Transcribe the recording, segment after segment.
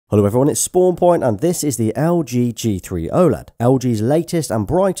Hello everyone, it's SpawnPoint and this is the LG G3 OLED, LG's latest and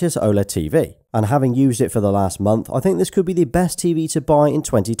brightest OLED TV. And having used it for the last month, I think this could be the best TV to buy in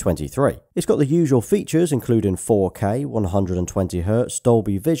 2023. It's got the usual features including 4K, 120Hz,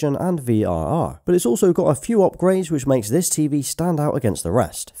 Dolby Vision and VRR. But it's also got a few upgrades which makes this TV stand out against the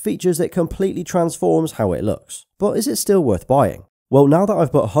rest. Features that completely transforms how it looks. But is it still worth buying? Well, now that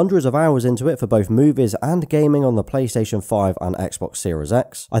I've put hundreds of hours into it for both movies and gaming on the PlayStation 5 and Xbox Series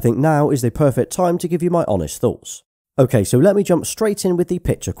X, I think now is the perfect time to give you my honest thoughts. Okay, so let me jump straight in with the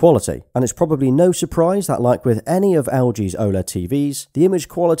picture quality. And it's probably no surprise that like with any of LG's OLED TVs, the image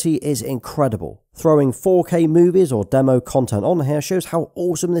quality is incredible. Throwing 4K movies or demo content on here shows how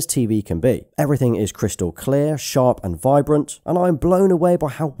awesome this TV can be. Everything is crystal clear, sharp and vibrant, and I'm blown away by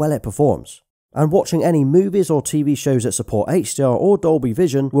how well it performs. And watching any movies or TV shows that support HDR or Dolby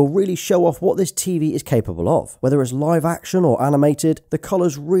Vision will really show off what this TV is capable of. Whether it's live action or animated, the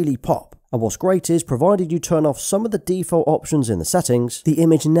colours really pop. And what's great is, provided you turn off some of the default options in the settings, the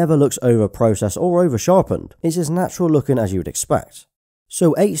image never looks over-processed or over-sharpened. It's as natural looking as you would expect.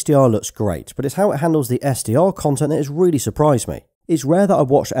 So HDR looks great, but it's how it handles the SDR content that has really surprised me. It's rare that I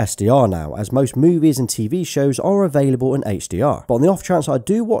watch SDR now, as most movies and TV shows are available in HDR, but on the off chance I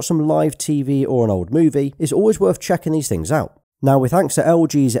do watch some live TV or an old movie, it's always worth checking these things out. Now, with thanks to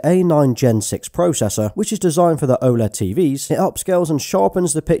LG's A9 Gen 6 processor, which is designed for the OLED TVs, it upscales and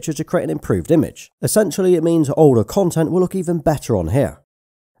sharpens the picture to create an improved image. Essentially, it means older content will look even better on here.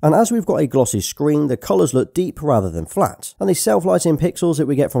 And as we've got a glossy screen, the colours look deep rather than flat, and the self-lighting pixels that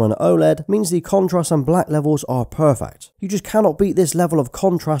we get from an OLED means the contrast and black levels are perfect. You just cannot beat this level of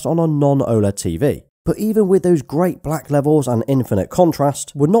contrast on a non-OLED TV. But even with those great black levels and infinite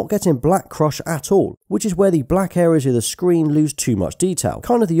contrast, we're not getting black crush at all, which is where the black areas of the screen lose too much detail,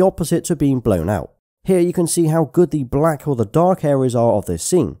 kind of the opposite to being blown out. Here you can see how good the black or the dark areas are of this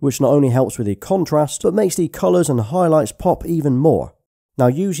scene, which not only helps with the contrast, but makes the colours and highlights pop even more. Now,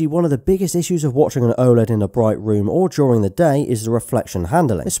 usually one of the biggest issues of watching an OLED in a bright room or during the day is the reflection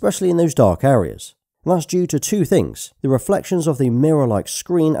handling, especially in those dark areas. And that's due to two things, the reflections of the mirror-like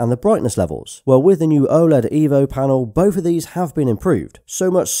screen and the brightness levels. Well, with the new OLED Evo panel, both of these have been improved,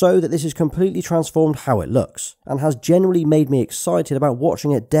 so much so that this has completely transformed how it looks, and has genuinely made me excited about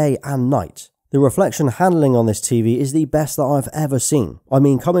watching it day and night. The reflection handling on this TV is the best that I've ever seen. I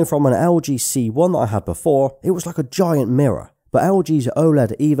mean, coming from an LG C1 that I had before, it was like a giant mirror. But LG's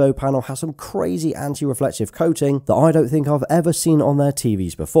OLED Evo panel has some crazy anti-reflective coating that I don't think I've ever seen on their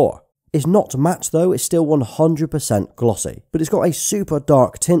TVs before. It's not matte though, it's still 100% glossy, but it's got a super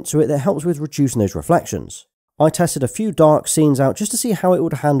dark tint to it that helps with reducing those reflections. I tested a few dark scenes out just to see how it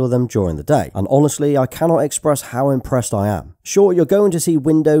would handle them during the day, and honestly I cannot express how impressed I am. Sure, you're going to see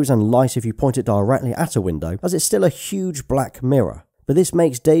windows and light if you point it directly at a window, as it's still a huge black mirror. But this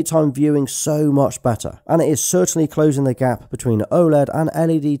makes daytime viewing so much better, and it is certainly closing the gap between OLED and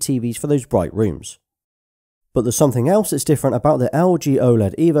LED TVs for those bright rooms. But there's something else that's different about the LG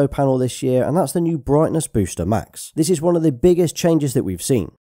OLED Evo panel this year, and that's the new Brightness Booster Max. This is one of the biggest changes that we've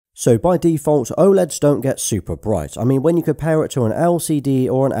seen. So by default, OLEDs don't get super bright, I mean when you compare it to an LCD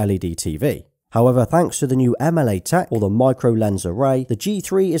or an LED TV. However, thanks to the new MLA tech, or the micro lens array, the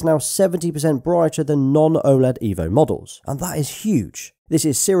G3 is now 70% brighter than non-OLED Evo models, and that is huge. This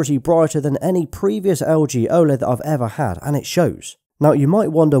is seriously brighter than any previous LG OLED that I've ever had, and it shows. Now you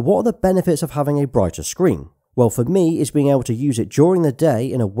might wonder, what are the benefits of having a brighter screen? Well, for me, it's being able to use it during the day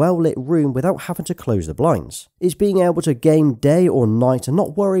in a well-lit room without having to close the blinds. It's being able to game day or night and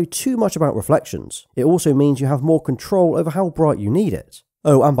not worry too much about reflections. It also means you have more control over how bright you need it.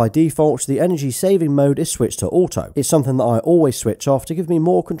 Oh, and by default, the energy saving mode is switched to auto. It's something that I always switch off to give me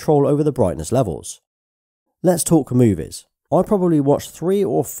more control over the brightness levels. Let's talk movies. I probably watch 3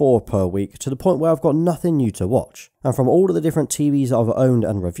 or 4 per week to the point where I've got nothing new to watch. And from all of the different TVs that I've owned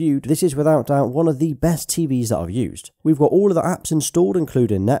and reviewed, this is without doubt one of the best TVs that I've used. We've got all of the apps installed,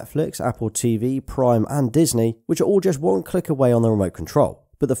 including Netflix, Apple TV, Prime and Disney, which are all just one click away on the remote control.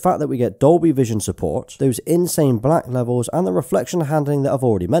 But the fact that we get Dolby Vision support, those insane black levels and the reflection handling that I've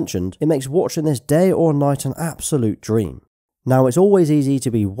already mentioned, it makes watching this day or night an absolute dream. Now, it's always easy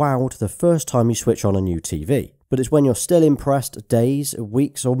to be wowed the first time you switch on a new TV, but it's when you're still impressed days,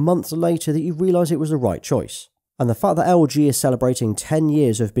 weeks or months later that you realise it was the right choice. And the fact that LG is celebrating 10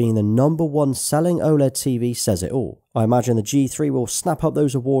 years of being the #1 selling OLED TV says it all. I imagine the G3 will snap up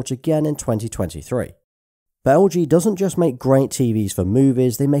those awards again in 2023. But LG doesn't just make great TVs for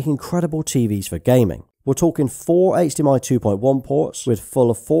movies, they make incredible TVs for gaming. We're talking 4 HDMI 2.1 ports with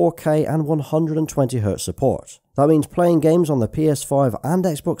full 4K and 120Hz support. That means playing games on the PS5 and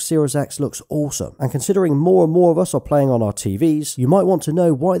Xbox Series X looks awesome, and considering more and more of us are playing on our TVs, you might want to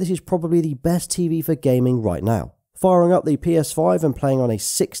know why this is probably the best TV for gaming right now. Firing up the PS5 and playing on a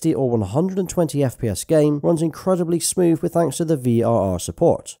 60 or 120 FPS game runs incredibly smooth with thanks to the VRR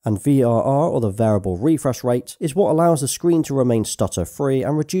support, and VRR, or the variable refresh rate, is what allows the screen to remain stutter-free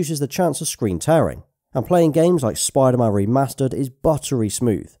and reduces the chance of screen tearing. And playing games like Spider-Man Remastered is buttery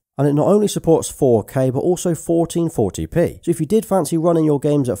smooth. And it not only supports 4K but also 1440p, so if you did fancy running your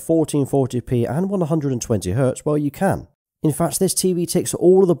games at 1440p and 120Hz, well, you can. In fact, this TV ticks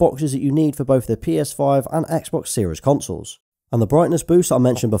all of the boxes that you need for both the PS5 and Xbox Series consoles. And the brightness boost that I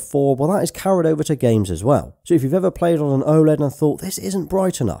mentioned before, well, that is carried over to games as well. So if you've ever played on an OLED and thought, this isn't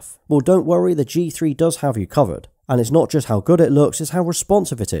bright enough, well, don't worry, the G3 does have you covered. And it's not just how good it looks, it's how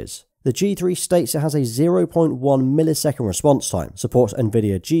responsive it is. The G3 states it has a 0.1 millisecond response time, supports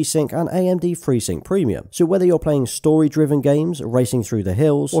Nvidia G-Sync and AMD FreeSync Premium, so whether you're playing story-driven games, racing through the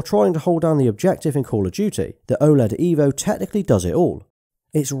hills, or trying to hold down the objective in Call of Duty, the OLED Evo technically does it all.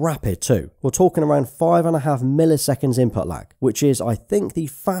 It's rapid too. We're talking around 5.5 milliseconds input lag, which is, I think, the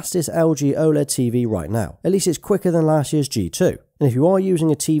fastest LG OLED TV right now. At least it's quicker than last year's G2. And if you are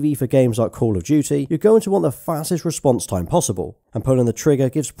using a TV for games like Call of Duty, you're going to want the fastest response time possible, and pulling the trigger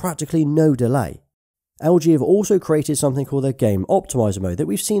gives practically no delay. LG have also created something called their Game Optimizer mode that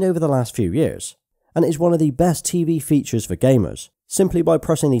we've seen over the last few years, and it is one of the best TV features for gamers. Simply by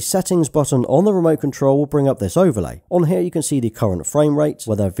pressing the settings button on the remote control will bring up this overlay. On here you can see the current frame rate,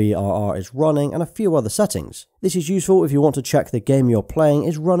 whether VRR is running, and a few other settings. This is useful if you want to check the game you're playing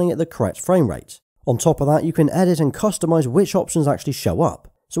is running at the correct frame rate. On top of that, you can edit and customize which options actually show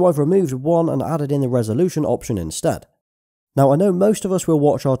up. So I've removed one and added in the resolution option instead. Now I know most of us will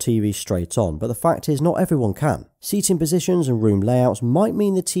watch our TV straight on, but the fact is not everyone can. Seating positions and room layouts might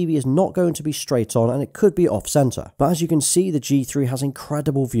mean the TV is not going to be straight on and it could be off center. But as you can see, the G3 has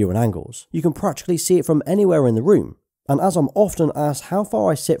incredible viewing angles. You can practically see it from anywhere in the room. And as I'm often asked how far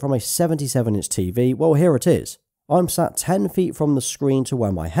I sit from a 77-inch TV, well, here it is. I'm sat 10 feet from the screen to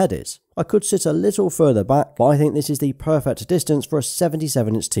where my head is. I could sit a little further back, but I think this is the perfect distance for a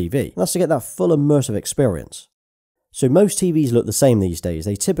 77-inch TV. And that's to get that full immersive experience. So most TVs look the same these days.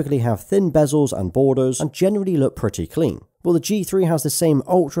 They typically have thin bezels and borders and generally look pretty clean. Well, the G3 has the same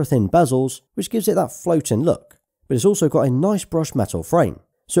ultra thin bezels, which gives it that floating look. But it's also got a nice brushed metal frame.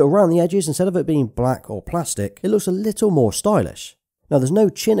 So around the edges, instead of it being black or plastic, it looks a little more stylish. Now there's no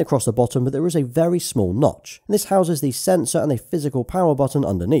chin across the bottom, but there is a very small notch. And this houses the sensor and a physical power button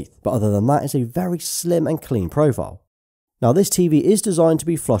underneath. But other than that, it's a very slim and clean profile. Now this TV is designed to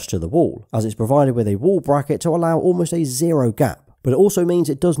be flush to the wall, as it's provided with a wall bracket to allow almost a zero gap, but it also means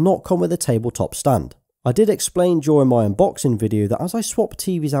it does not come with a tabletop stand. I did explain during my unboxing video that as I swap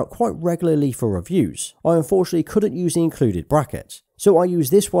TVs out quite regularly for reviews, I unfortunately couldn't use the included bracket, so I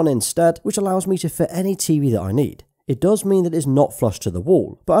use this one instead, which allows me to fit any TV that I need. It does mean that it's not flush to the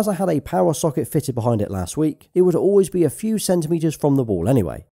wall, but as I had a power socket fitted behind it last week, it would always be a few centimeters from the wall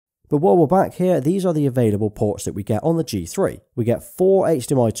anyway. But while we're back here, these are the available ports that we get on the G3. We get 4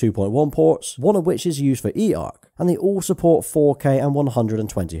 HDMI 2.1 ports, one of which is used for eARC, and they all support 4K and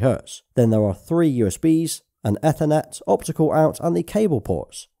 120Hz. Then there are 3 USBs, an Ethernet, optical out, and the cable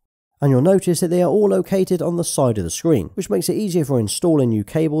ports. And you'll notice that they are all located on the side of the screen, which makes it easier for installing new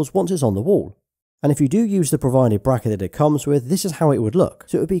cables once it's on the wall. And if you do use the provided bracket that it comes with, this is how it would look.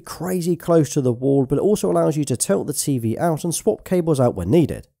 So it would be crazy close to the wall, but it also allows you to tilt the TV out and swap cables out when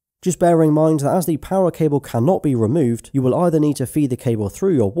needed. Just bear in mind that as the power cable cannot be removed, you will either need to feed the cable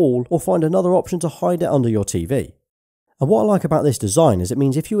through your wall or find another option to hide it under your TV. And what I like about this design is it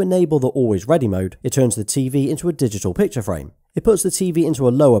means if you enable the always ready mode, it turns the TV into a digital picture frame. It puts the TV into a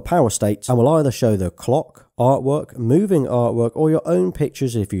lower power state and will either show the clock, artwork, moving artwork, or your own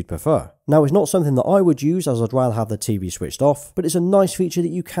pictures if you'd prefer. Now it's not something that I would use as I'd rather have the TV switched off, but it's a nice feature that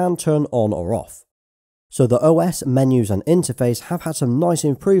you can turn on or off. So the OS, menus and interface have had some nice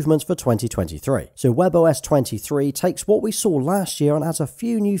improvements for 2023. So WebOS 23 takes what we saw last year and adds a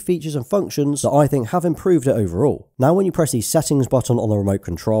few new features and functions that I think have improved it overall. Now when you press the settings button on the remote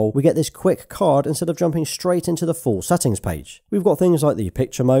control, we get this quick card instead of jumping straight into the full settings page. We've got things like the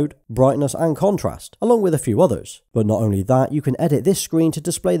picture mode, brightness and contrast, along with a few others. But not only that, you can edit this screen to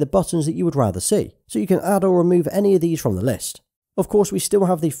display the buttons that you would rather see. So you can add or remove any of these from the list. Of course, we still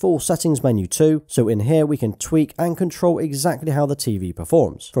have the full settings menu too, so in here we can tweak and control exactly how the TV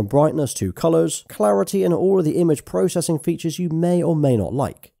performs, from brightness to colours, clarity and all of the image processing features you may or may not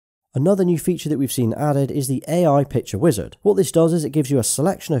like. Another new feature that we've seen added is the AI Picture Wizard. What this does is it gives you a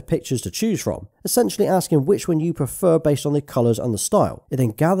selection of pictures to choose from, essentially asking which one you prefer based on the colours and the style. It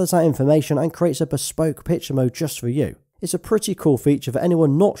then gathers that information and creates a bespoke picture mode just for you. It's a pretty cool feature for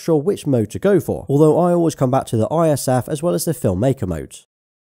anyone not sure which mode to go for, although I always come back to the ISF as well as the filmmaker modes.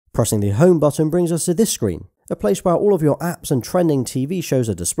 Pressing the home button brings us to this screen, a place where all of your apps and trending TV shows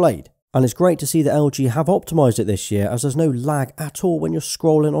are displayed. And it's great to see that LG have optimised it this year, as there's no lag at all when you're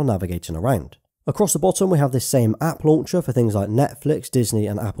scrolling or navigating around. Across the bottom we have this same app launcher for things like Netflix, Disney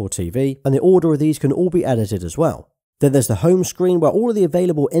and Apple TV, and the order of these can all be edited as well. Then there's the home screen where all of the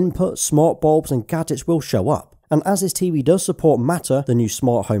available inputs, smart bulbs and gadgets will show up. And as this TV does support Matter, the new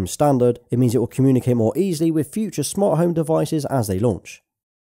smart home standard, it means it will communicate more easily with future smart home devices as they launch.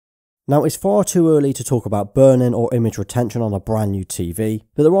 Now, it's far too early to talk about burn-in or image retention on a brand new TV,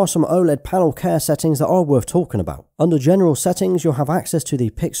 but there are some OLED panel care settings that are worth talking about. Under general settings, you'll have access to the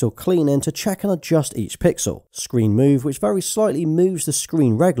pixel clean-in to check and adjust each pixel, screen move, which very slightly moves the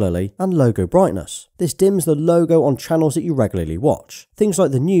screen regularly, and logo brightness. This dims the logo on channels that you regularly watch, things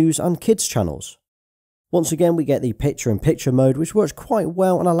like the news and kids channels. Once again, we get the picture-in-picture mode, which works quite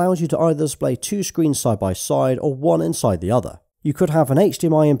well and allows you to either display two screens side by side or one inside the other. You could have an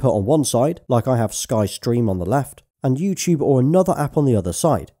HDMI input on one side, like I have Sky Stream on the left, and YouTube or another app on the other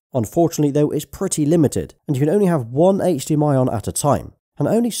side. Unfortunately though, it's pretty limited, and you can only have one HDMI on at a time, and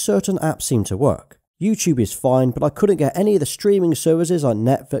only certain apps seem to work. YouTube is fine, but I couldn't get any of the streaming services like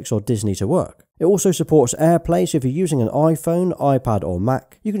Netflix or Disney to work. It also supports AirPlay, so if you're using an iPhone, iPad or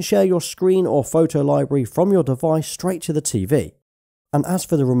Mac, you can share your screen or photo library from your device straight to the TV. And as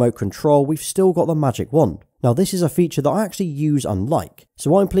for the remote control, we've still got the Magic Wand. Now this is a feature that I actually use and like,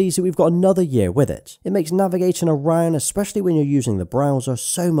 so I'm pleased that we've got another year with it. It makes navigating around, especially when you're using the browser,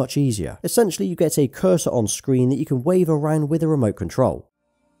 so much easier. Essentially you get a cursor on screen that you can wave around with a remote control.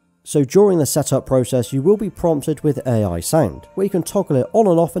 So during the setup process you will be prompted with AI sound, where you can toggle it on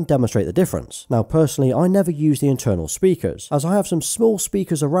and off and demonstrate the difference. Now personally I never use the internal speakers, as I have some small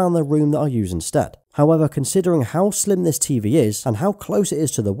speakers around the room that I use instead. However, considering how slim this TV is and how close it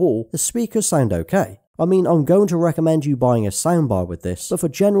is to the wall, the speakers sound okay. I mean, I'm going to recommend you buying a soundbar with this, but for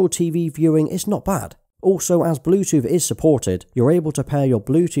general TV viewing it's not bad. Also, as Bluetooth is supported, you're able to pair your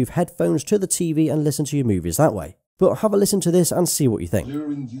Bluetooth headphones to the TV and listen to your movies that way. But have a listen to this and see what you think.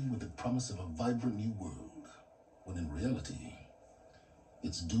 Luring you with the promise of a vibrant new world, when in reality,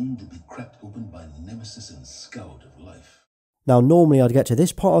 it's doomed to be cracked open by nemesis and scourge of life. Now normally I'd get to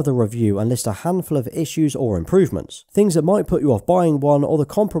this part of the review and list a handful of issues or improvements, things that might put you off buying one or the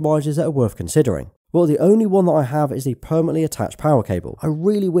compromises that are worth considering. Well, the only one that I have is the permanently attached power cable. I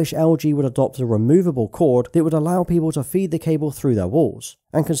really wish LG would adopt a removable cord that would allow people to feed the cable through their walls.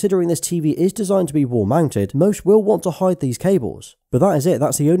 And considering this TV is designed to be wall mounted, most will want to hide these cables. But that is it,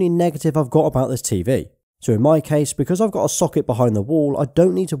 that's the only negative I've got about this TV. So in my case, because I've got a socket behind the wall, I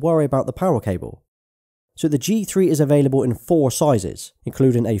don't need to worry about the power cable. So the G3 is available in 4 sizes,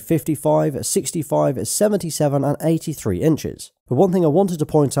 including a 55, 65, 77 and 83 inches. But one thing I wanted to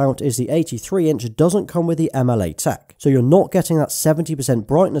point out is the 83 inch doesn't come with the MLA tech, so you're not getting that 70%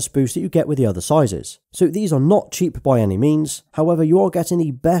 brightness boost that you get with the other sizes. So these are not cheap by any means, however you are getting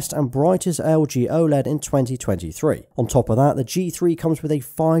the best and brightest LG OLED in 2023. On top of that, the G3 comes with a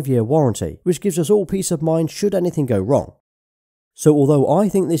 5-year warranty, which gives us all peace of mind should anything go wrong. So although I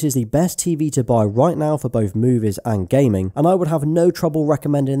think this is the best TV to buy right now for both movies and gaming, and I would have no trouble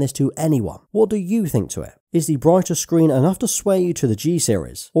recommending this to anyone, what do you think to it? Is the brighter screen enough to sway you to the G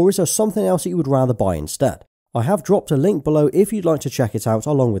series, or is there something else that you would rather buy instead? I have dropped a link below if you'd like to check it out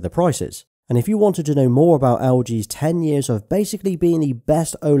along with the prices. And if you wanted to know more about LG's 10 years of basically being the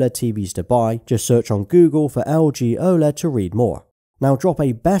best OLED TVs to buy, just search on Google for LG OLED to read more. Now drop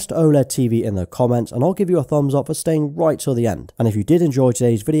a best OLED TV in the comments and I'll give you a thumbs up for staying right till the end. And if you did enjoy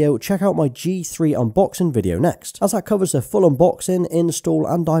today's video, check out my G3 unboxing video next, as that covers the full unboxing, install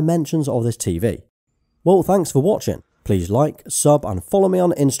and dimensions of this TV. Well, thanks for watching. Please like, sub and follow me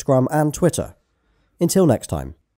on Instagram and Twitter. Until next time.